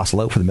keep costs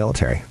low for the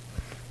military.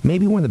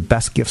 Maybe one of the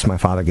best gifts my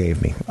father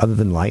gave me, other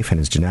than life and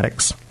his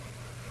genetics,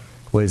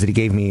 was that he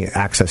gave me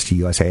access to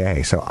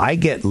USAA. So I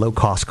get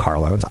low-cost car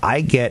loans.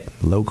 I get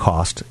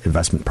low-cost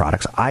investment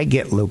products. I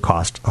get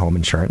low-cost home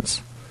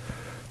insurance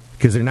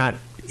because they're not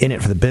in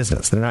it for the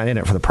business. They're not in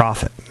it for the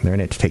profit. They're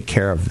in it to take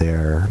care of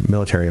their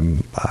military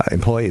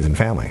employees and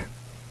family,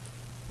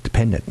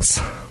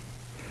 dependents.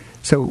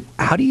 So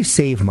how do you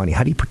save money?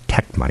 How do you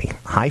protect money?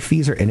 High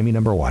fees are enemy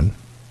number one,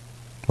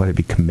 whether it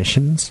be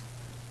commissions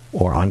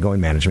or ongoing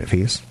management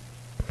fees.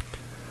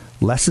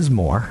 Less is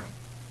more.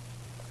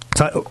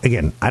 So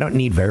again, I don't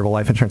need variable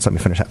life insurance. Let me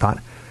finish that thought.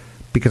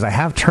 Because I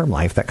have term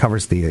life that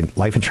covers the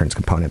life insurance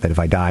component that if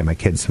I die, my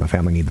kids, my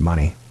family need the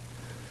money.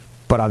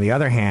 But on the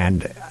other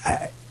hand,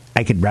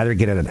 I could rather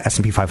get an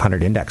S&P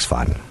 500 index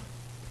fund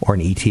or an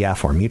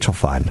ETF or a mutual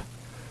fund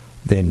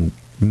than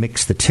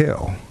mix the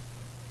two.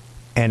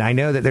 And I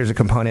know that there's a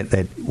component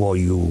that,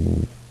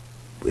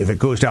 if it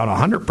goes down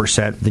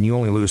 100%, then you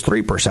only lose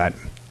 3%.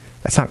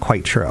 That's not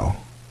quite true.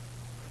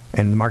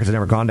 And the markets have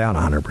never gone down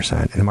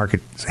 100%. And the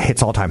market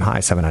hits all-time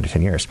highs 7 out of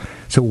 10 years.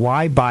 So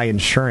why buy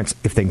insurance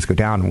if things go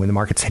down when the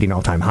market's hitting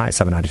all-time highs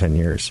 7 out of 10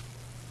 years?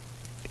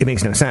 It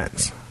makes no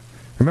sense.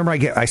 Remember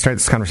I started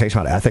this conversation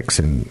about ethics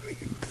and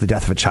the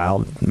death of a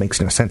child. It makes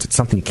no sense. It's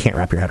something you can't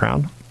wrap your head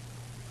around.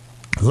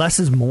 Less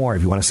is more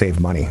if you want to save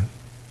money.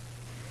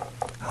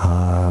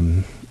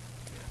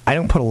 I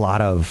don't put a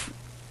lot of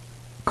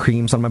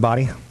creams on my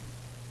body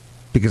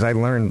because I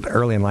learned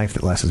early in life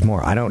that less is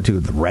more. I don't do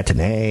the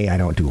Retin-A. I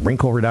don't do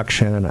wrinkle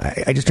reduction.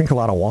 I just drink a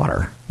lot of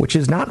water, which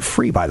is not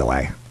free, by the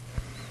way.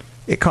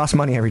 It costs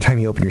money every time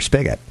you open your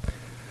spigot.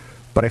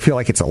 But I feel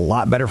like it's a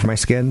lot better for my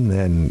skin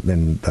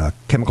than the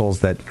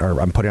chemicals that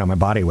I'm putting on my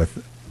body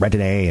with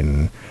Retin-A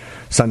and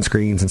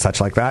sunscreens and such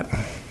like that.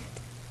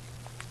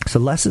 So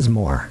less is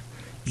more.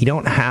 You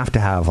don't have to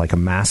have like a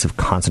massive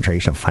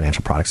concentration of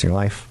financial products in your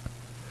life.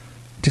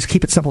 Just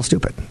keep it simple,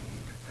 stupid.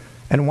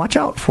 And watch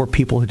out for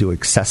people who do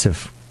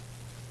excessive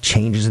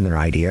changes in their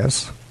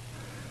ideas.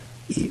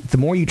 The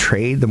more you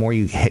trade, the more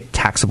you hit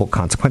taxable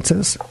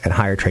consequences and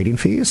higher trading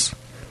fees.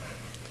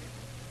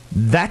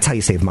 That's how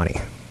you save money.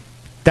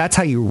 That's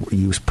how you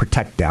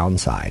protect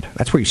downside.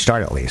 That's where you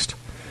start, at least.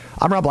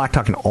 I'm Rob Black,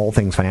 talking all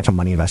things financial,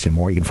 money, investing, and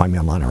more. You can find me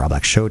online at Rob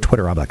Black Show,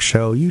 Twitter, Rob Black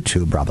Show,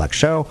 YouTube, Rob Black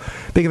Show.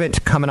 Big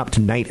event coming up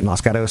tonight in Los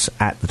Gatos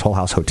at the Toll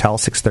House Hotel,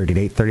 6:30 to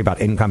 8:30,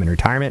 about income and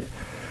retirement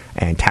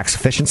and tax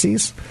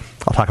efficiencies.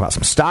 I'll talk about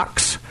some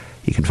stocks.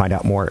 You can find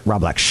out more at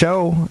Rob Black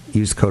Show.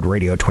 Use the code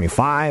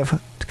radio25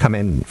 to come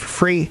in for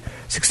free,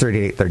 6:30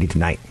 to 8:30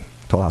 tonight,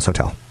 Toll House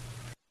Hotel.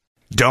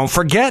 Don't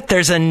forget,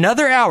 there's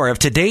another hour of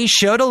today's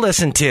show to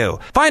listen to.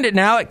 Find it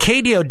now at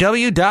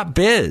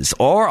KDOW.biz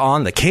or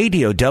on the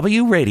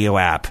KDOW radio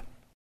app.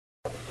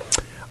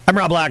 I'm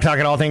Rob Black,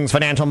 talking all things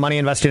financial, money,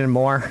 investing, and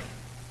more.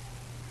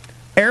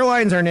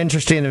 Airlines are an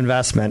interesting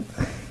investment.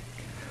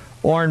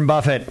 Warren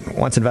Buffett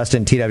once invested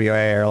in TWA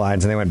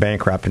Airlines, and they went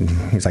bankrupt, and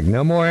he's like,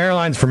 no more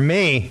airlines for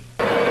me.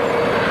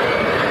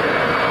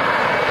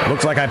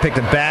 Looks like I picked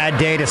a bad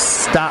day to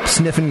stop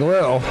sniffing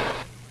glue.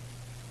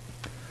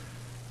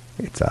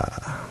 It's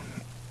a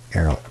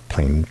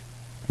airplane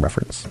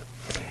reference.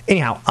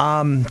 Anyhow,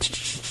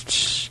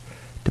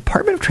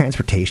 Department of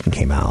Transportation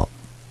came out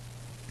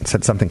and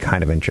said something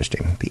kind of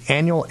interesting. The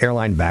annual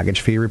airline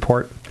baggage fee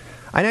report.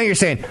 I know you're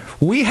saying,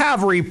 we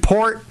have a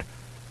report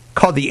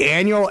called the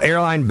annual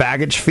airline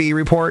baggage fee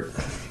report,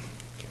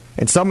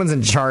 and someone's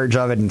in charge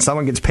of it, and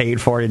someone gets paid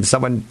for it, and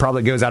someone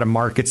probably goes out and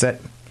markets it.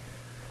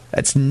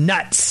 That's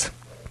nuts.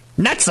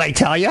 Nuts, I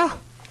tell you.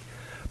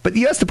 But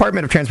the U.S.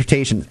 Department of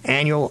Transportation's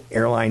annual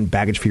airline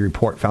baggage fee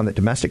report found that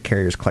domestic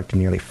carriers collected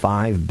nearly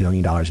 $5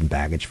 billion in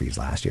baggage fees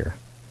last year,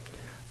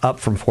 up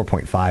from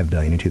 $4.5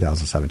 billion in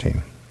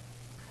 2017,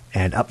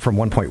 and up from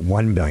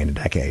 $1.1 billion a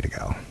decade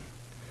ago.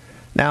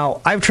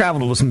 Now, I've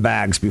traveled with some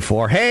bags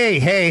before.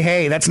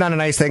 Hey, that's not a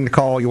nice thing to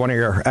call you one of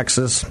your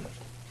exes.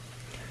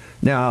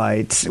 No,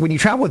 it's when you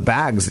travel with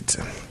bags,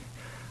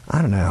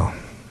 I don't know.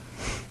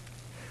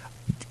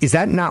 Is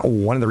that not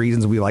one of the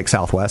reasons we like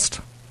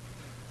Southwest?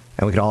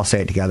 And we could all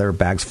say it together,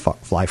 bags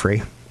fly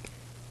free.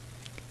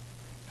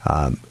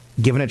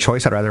 Given a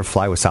choice, I'd rather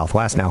fly with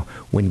Southwest. Now,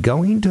 when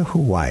going to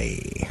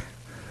Hawaii,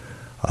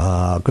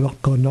 would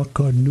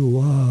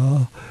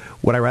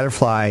I rather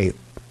fly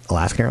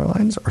Alaskan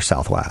Airlines or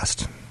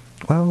Southwest?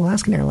 Well,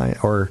 Alaskan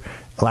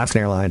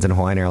Airlines and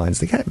Hawaiian Airlines,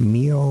 they got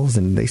meals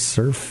and they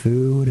serve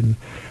food and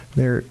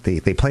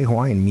they play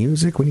Hawaiian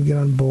music when you get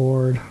on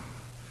board.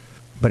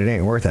 But it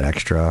ain't worth that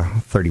extra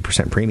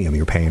 30% premium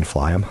you're paying to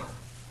fly them.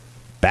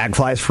 Bag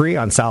flies free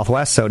on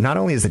Southwest, so not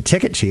only is the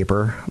ticket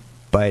cheaper,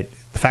 but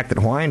the fact that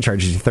Hawaiian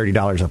charges you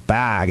 $30 a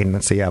bag, and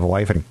let's say you have a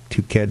wife and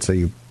 2 kids, so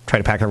you try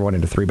to pack everyone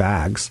into 3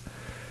 bags.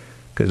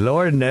 Because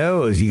Lord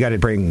knows you got to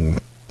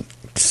bring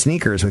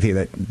sneakers with you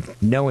that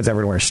no one's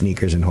ever going to wear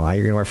sneakers in Hawaii.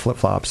 You're going to wear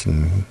flip-flops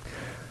and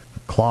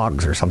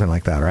clogs or something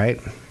like that, right?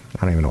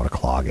 I don't even know what a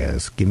clog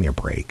is. Give me a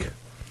break.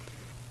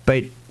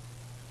 But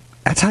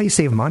that's how you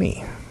save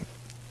money.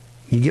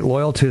 You get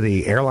loyal to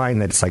the airline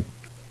that's like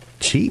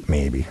cheap,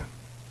 maybe.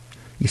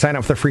 You sign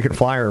up for the frequent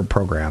flyer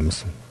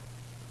programs.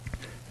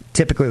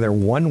 Typically, they're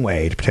one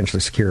way to potentially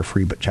secure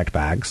free but checked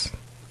bags.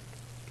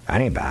 That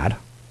ain't bad.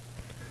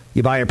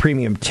 You buy a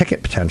premium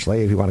ticket,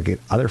 potentially, if you want to get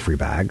other free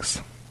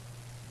bags.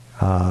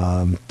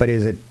 But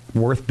is it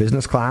worth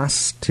business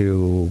class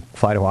to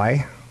fly to Hawaii?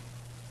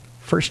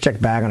 First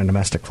checked bag on a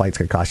domestic flight is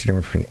going to cost you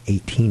anywhere between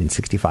 $18 and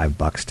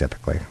 $65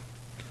 typically.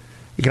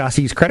 You can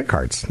also use credit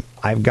cards.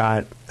 I've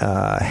got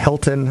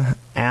Hilton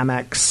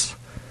Amex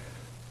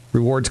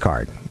rewards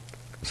card.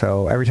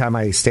 So every time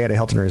I stay at a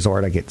Hilton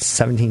resort, I get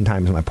 17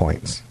 times my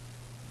points.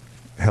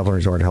 Hilton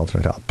Resort,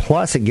 Hilton Hotel.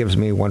 Plus, it gives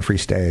me one free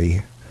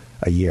stay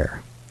a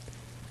year.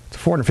 It's a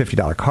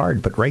 $450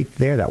 card, but right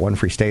there, that one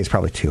free stay is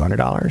probably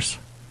 $200.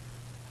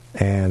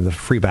 And the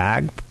free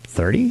bag,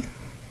 $30,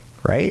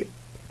 right?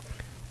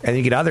 And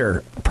you get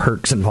other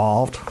perks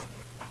involved.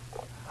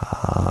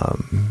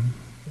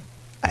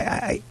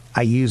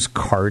 I use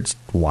cards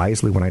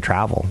wisely when I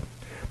travel.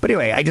 But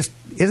anyway,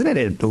 isn't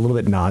it a little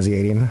bit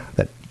nauseating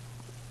that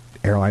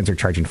airlines are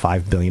charging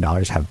 $5 billion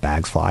to have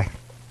bags fly?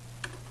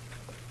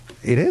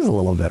 It is a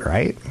little bit,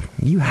 right?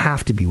 You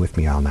have to be with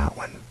me on that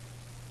one.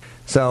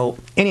 So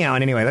anyhow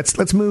and anyway,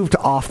 let's move to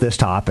off this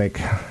topic.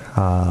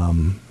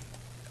 One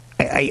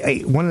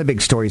of the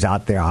big stories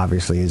out there,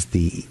 obviously, is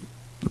the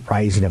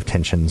rising of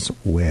tensions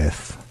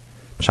with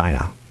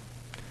China.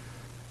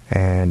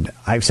 And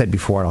I've said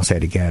before, and I'll say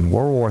it again,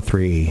 World War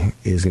III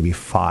is going to be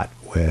fought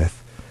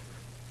with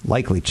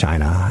likely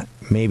China,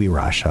 maybe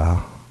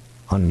Russia,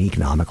 on an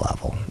economic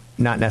level,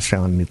 not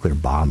necessarily on a nuclear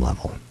bomb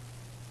level.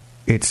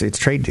 It's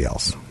trade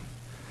deals.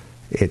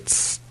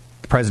 It's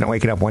the president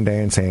waking up one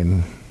day and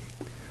saying,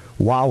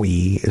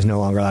 Huawei is no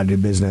longer allowed to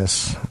do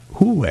business.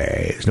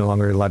 Huawei is no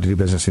longer allowed to do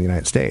business in the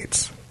United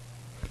States.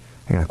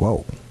 And you're like,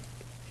 whoa.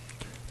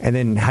 And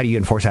then how do you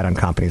enforce that on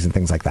companies and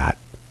things like that?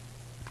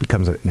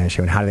 Becomes an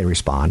issue. And how do they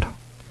respond?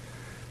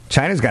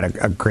 China's got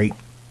a great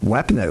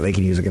weapon that they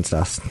can use against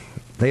us.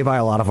 They buy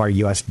a lot of our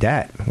U.S.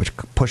 debt, which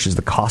pushes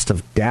the cost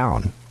of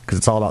down because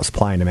it's all about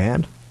supply and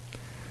demand.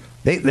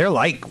 We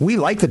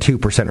like the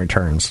 2%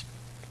 returns.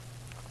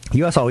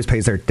 U.S. always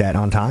pays their debt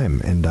on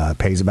time and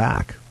pays it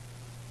back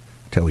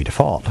till we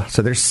default.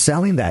 So they're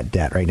selling that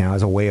debt right now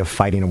as a way of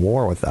fighting a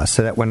war with us,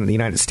 so that when the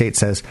United States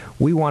says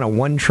we want a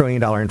 $1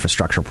 trillion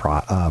infrastructure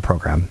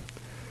program,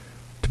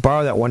 to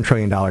borrow that $1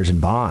 trillion in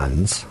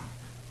bonds,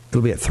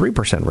 it'll be at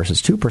 3%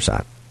 versus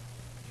 2%.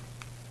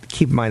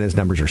 Keep in mind those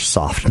numbers are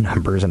soft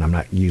numbers, and I'm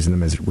not using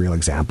them as real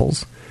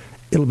examples.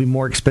 It'll be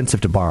more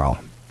expensive to borrow,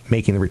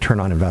 making the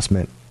return on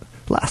investment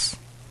less.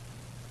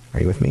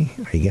 Are you with me?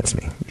 Are you against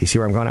me? Do you see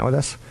where I'm going at with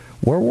this?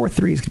 World War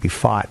III is going to be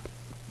fought,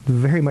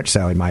 very much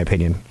so, in my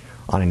opinion,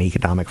 on an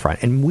economic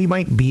front. And we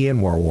might be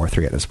in World War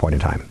III at this point in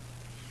time.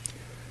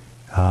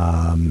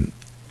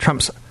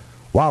 Trump's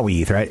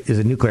Huawei threat is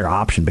a nuclear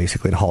option,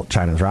 basically, to halt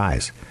China's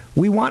rise.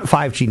 We want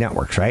 5G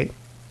networks, right?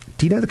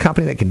 Do you know the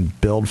company that can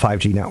build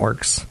 5G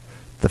networks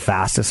the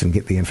fastest and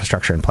get the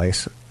infrastructure in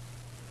place?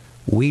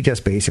 We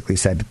just basically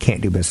said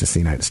can't do business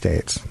in the United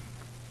States.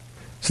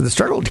 So the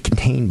struggle to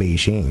contain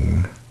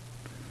Beijing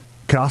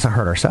could also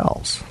hurt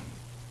ourselves.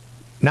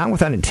 Not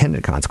with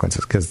unintended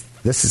consequences, because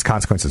this is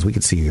consequences we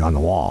could see on the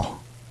wall.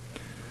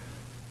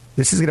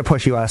 This is going to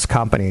push U.S.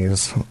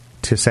 companies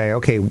to say,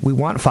 okay, we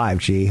want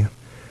 5G.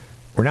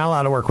 We're not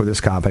allowed to work with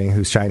this company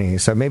who's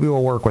Chinese, so maybe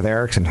we'll work with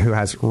Ericsson, who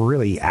has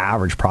really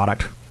average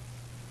product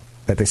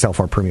that they sell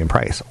for a premium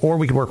price. Or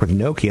we could work with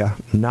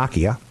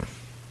Nokia,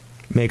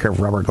 maker of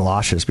rubber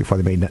galoshes before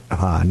they made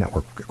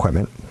network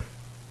equipment.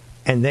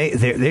 And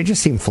they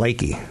just seem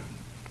flaky.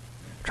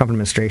 Trump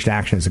administration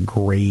action is a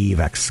grave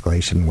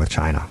escalation with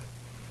China.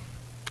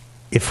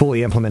 If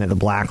fully implemented, the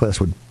blacklist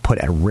would put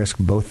at risk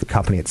both the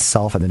company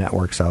itself and the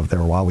networks of their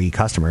Huawei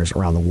customers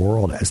around the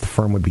world, as the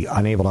firm would be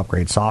unable to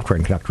upgrade software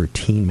and conduct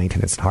routine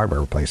maintenance and hardware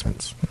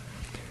replacements.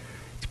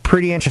 It's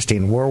pretty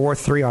interesting. World War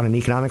III on an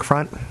economic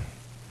front.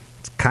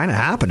 It's kind of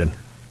happening.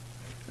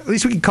 At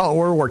least we could call it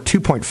World War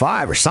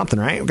 2.5 or something,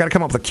 right? We've got to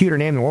come up with a cuter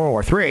name than World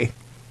War III.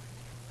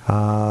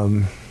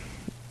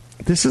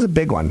 This is a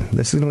big one.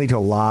 This is going to lead to a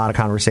lot of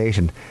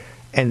conversation.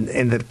 And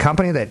the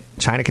company that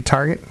China could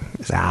target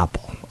is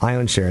Apple. I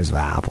own shares of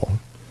Apple.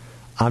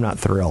 I'm not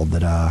thrilled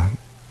that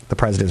the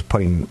president is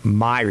putting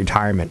my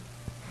retirement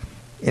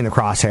in the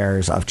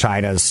crosshairs of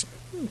China's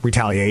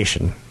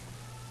retaliation.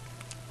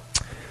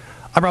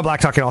 I'm Rob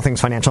Black, talking all things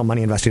financial,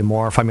 money, investing, and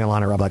more. Find me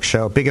online at Rob Black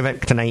Show. Big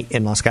event tonight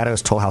in Los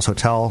Gatos, Toll House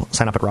Hotel.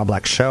 Sign up at Rob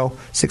Black Show,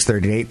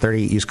 6:30 to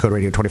 8:30. Use code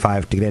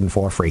radio25 to get in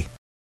for free.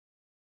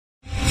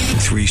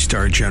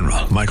 3-star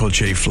General Michael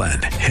J.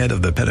 Flynn, head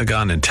of the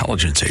Pentagon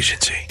Intelligence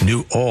Agency,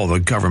 knew all the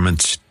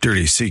government's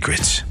dirty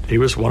secrets. He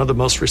was one of the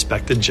most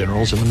respected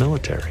generals in the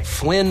military.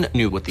 Flynn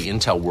knew what the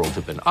intel world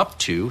had been up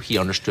to. He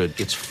understood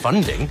its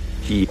funding.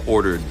 He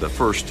ordered the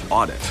first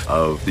audit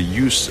of the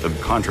use of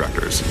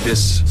contractors.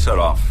 This set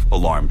off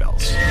alarm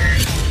bells.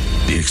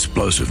 The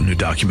explosive new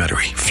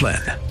documentary,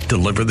 Flynn,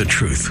 Deliver the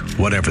Truth,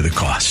 Whatever the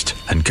Cost,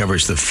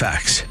 uncovers the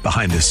facts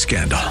behind this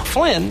scandal.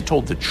 Flynn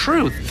told the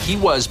truth. He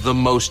was the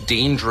most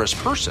dangerous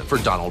person for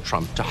Donald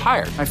Trump to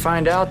hire. I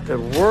find out the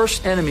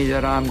worst enemy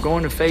that I'm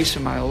going to face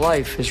in my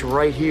life is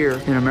right here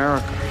in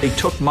America. They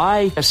took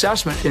my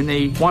assessment and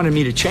they wanted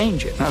me to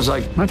change it. And I was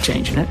like, I'm not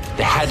changing it.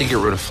 They had to get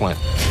rid of Flynn.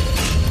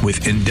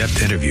 With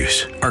in-depth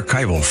interviews,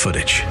 archival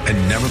footage,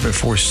 and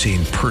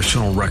never-before-seen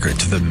personal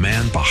records of the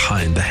man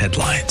behind the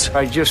headlines.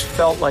 I just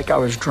felt like I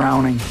was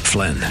drowning.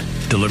 Flynn,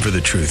 Deliver the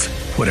Truth,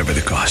 Whatever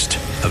the Cost.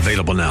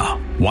 Available now.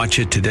 Watch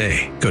it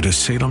today. Go to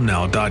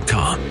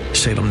salemnow.com.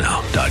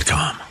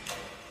 salemnow.com.